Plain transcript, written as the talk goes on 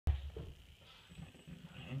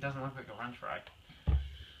doesn't look like a french fry.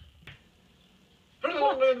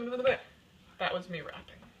 That was me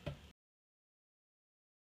rapping.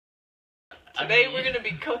 Today we're going to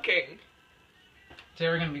be cooking. Today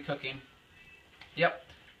we're going to be cooking. Yep.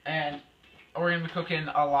 And we're going to be cooking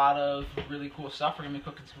a lot of really cool stuff. We're going to be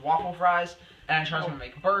cooking some waffle fries. And Charlotte's going to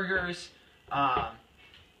make burgers. And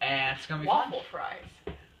it's going to be waffle fun.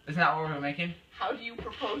 Fries. Isn't that what we're making? How do you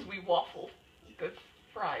propose we waffle the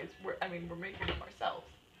fries? We're making them ourselves.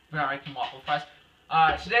 We're not making waffle fries.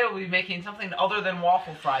 Today we'll be making something other than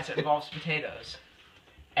waffle fries that involves potatoes.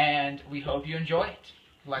 And we hope you enjoy it.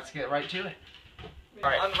 Let's get right to it.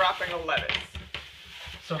 Alright. Unwrapping a lettuce.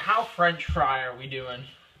 So how French fry are we doing?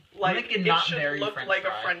 Like, it should look like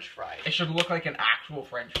a French fry. It should look like an actual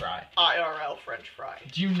French fry. IRL French fry.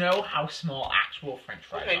 Do you know how small actual French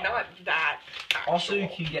fries are? Okay, not that actual. Also, you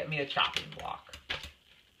can get me a chopping block.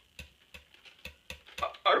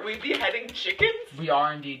 Are we beheading chickens? We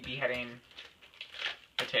are indeed beheading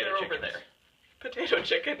potato chickens. They're over there. Potato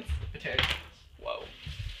chickens. Potato chickens. Whoa.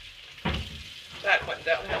 That went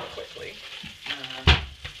downhill quickly.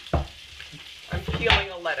 I'm peeling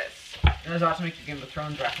a lettuce. I was about to make a Game of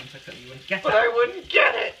Thrones reference, except you wouldn't get that. But I wouldn't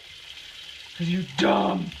get it! Because you're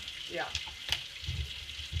dumb! Yeah.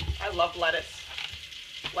 I love lettuce.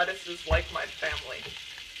 Lettuce is like my family.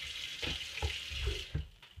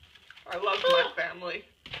 I love my family.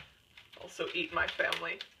 Also eat my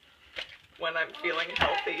family when I'm feeling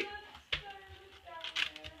healthy.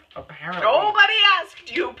 Apparently. Nobody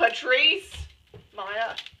asked you, Patrice!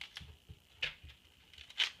 Maya.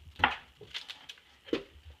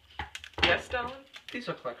 Yes, Dalin? These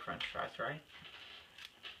look like French fries, right?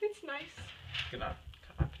 It's nice. Gonna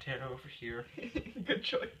cut my potato over here. Good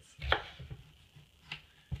choice.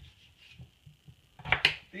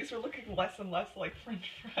 These are looking less and less like French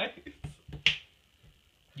fries.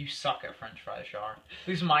 You suck at French fries, Char.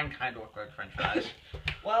 These mine kind of look like French fries.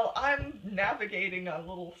 Well, I'm navigating a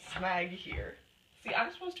little snag here. See,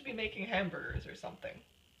 I'm supposed to be making hamburgers or something.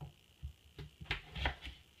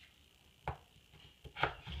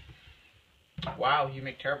 Wow, you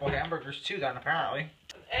make terrible hamburgers too then, apparently.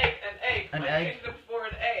 An egg. An My egg? kingdom for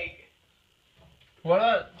an egg.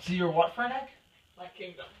 What so you're what for an egg? My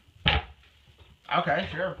kingdom. Okay,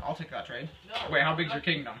 sure. I'll take that trade. No. Wait, how big's your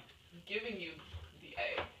kingdom? I'm giving you the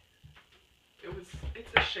egg. It's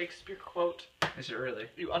a Shakespeare quote. Is it really?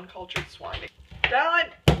 You uncultured swine.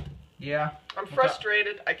 Dalin! Yeah. I'm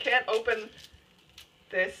frustrated. I can't open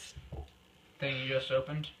this thing you just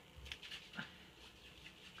opened.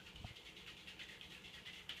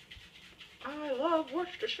 I love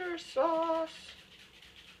Worcestershire sauce.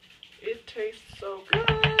 It tastes so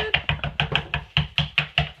good.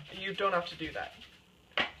 You don't have to do that.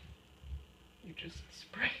 You just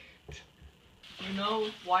spray it. You know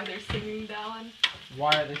why they're singing, Dalin?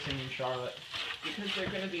 Why are they singing Charlotte? Because they're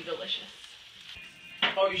gonna be delicious.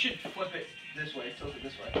 Oh, you should flip it this way. Tilt it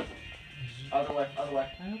this way. Other way. Other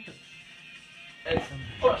way. I hope it's... It's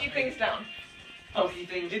pokey things down. Pokey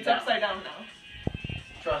things It's down. upside down now.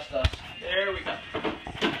 Trust us. There we go.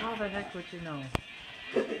 How the heck would you know?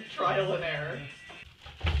 Trial and error.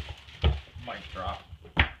 Mic drop.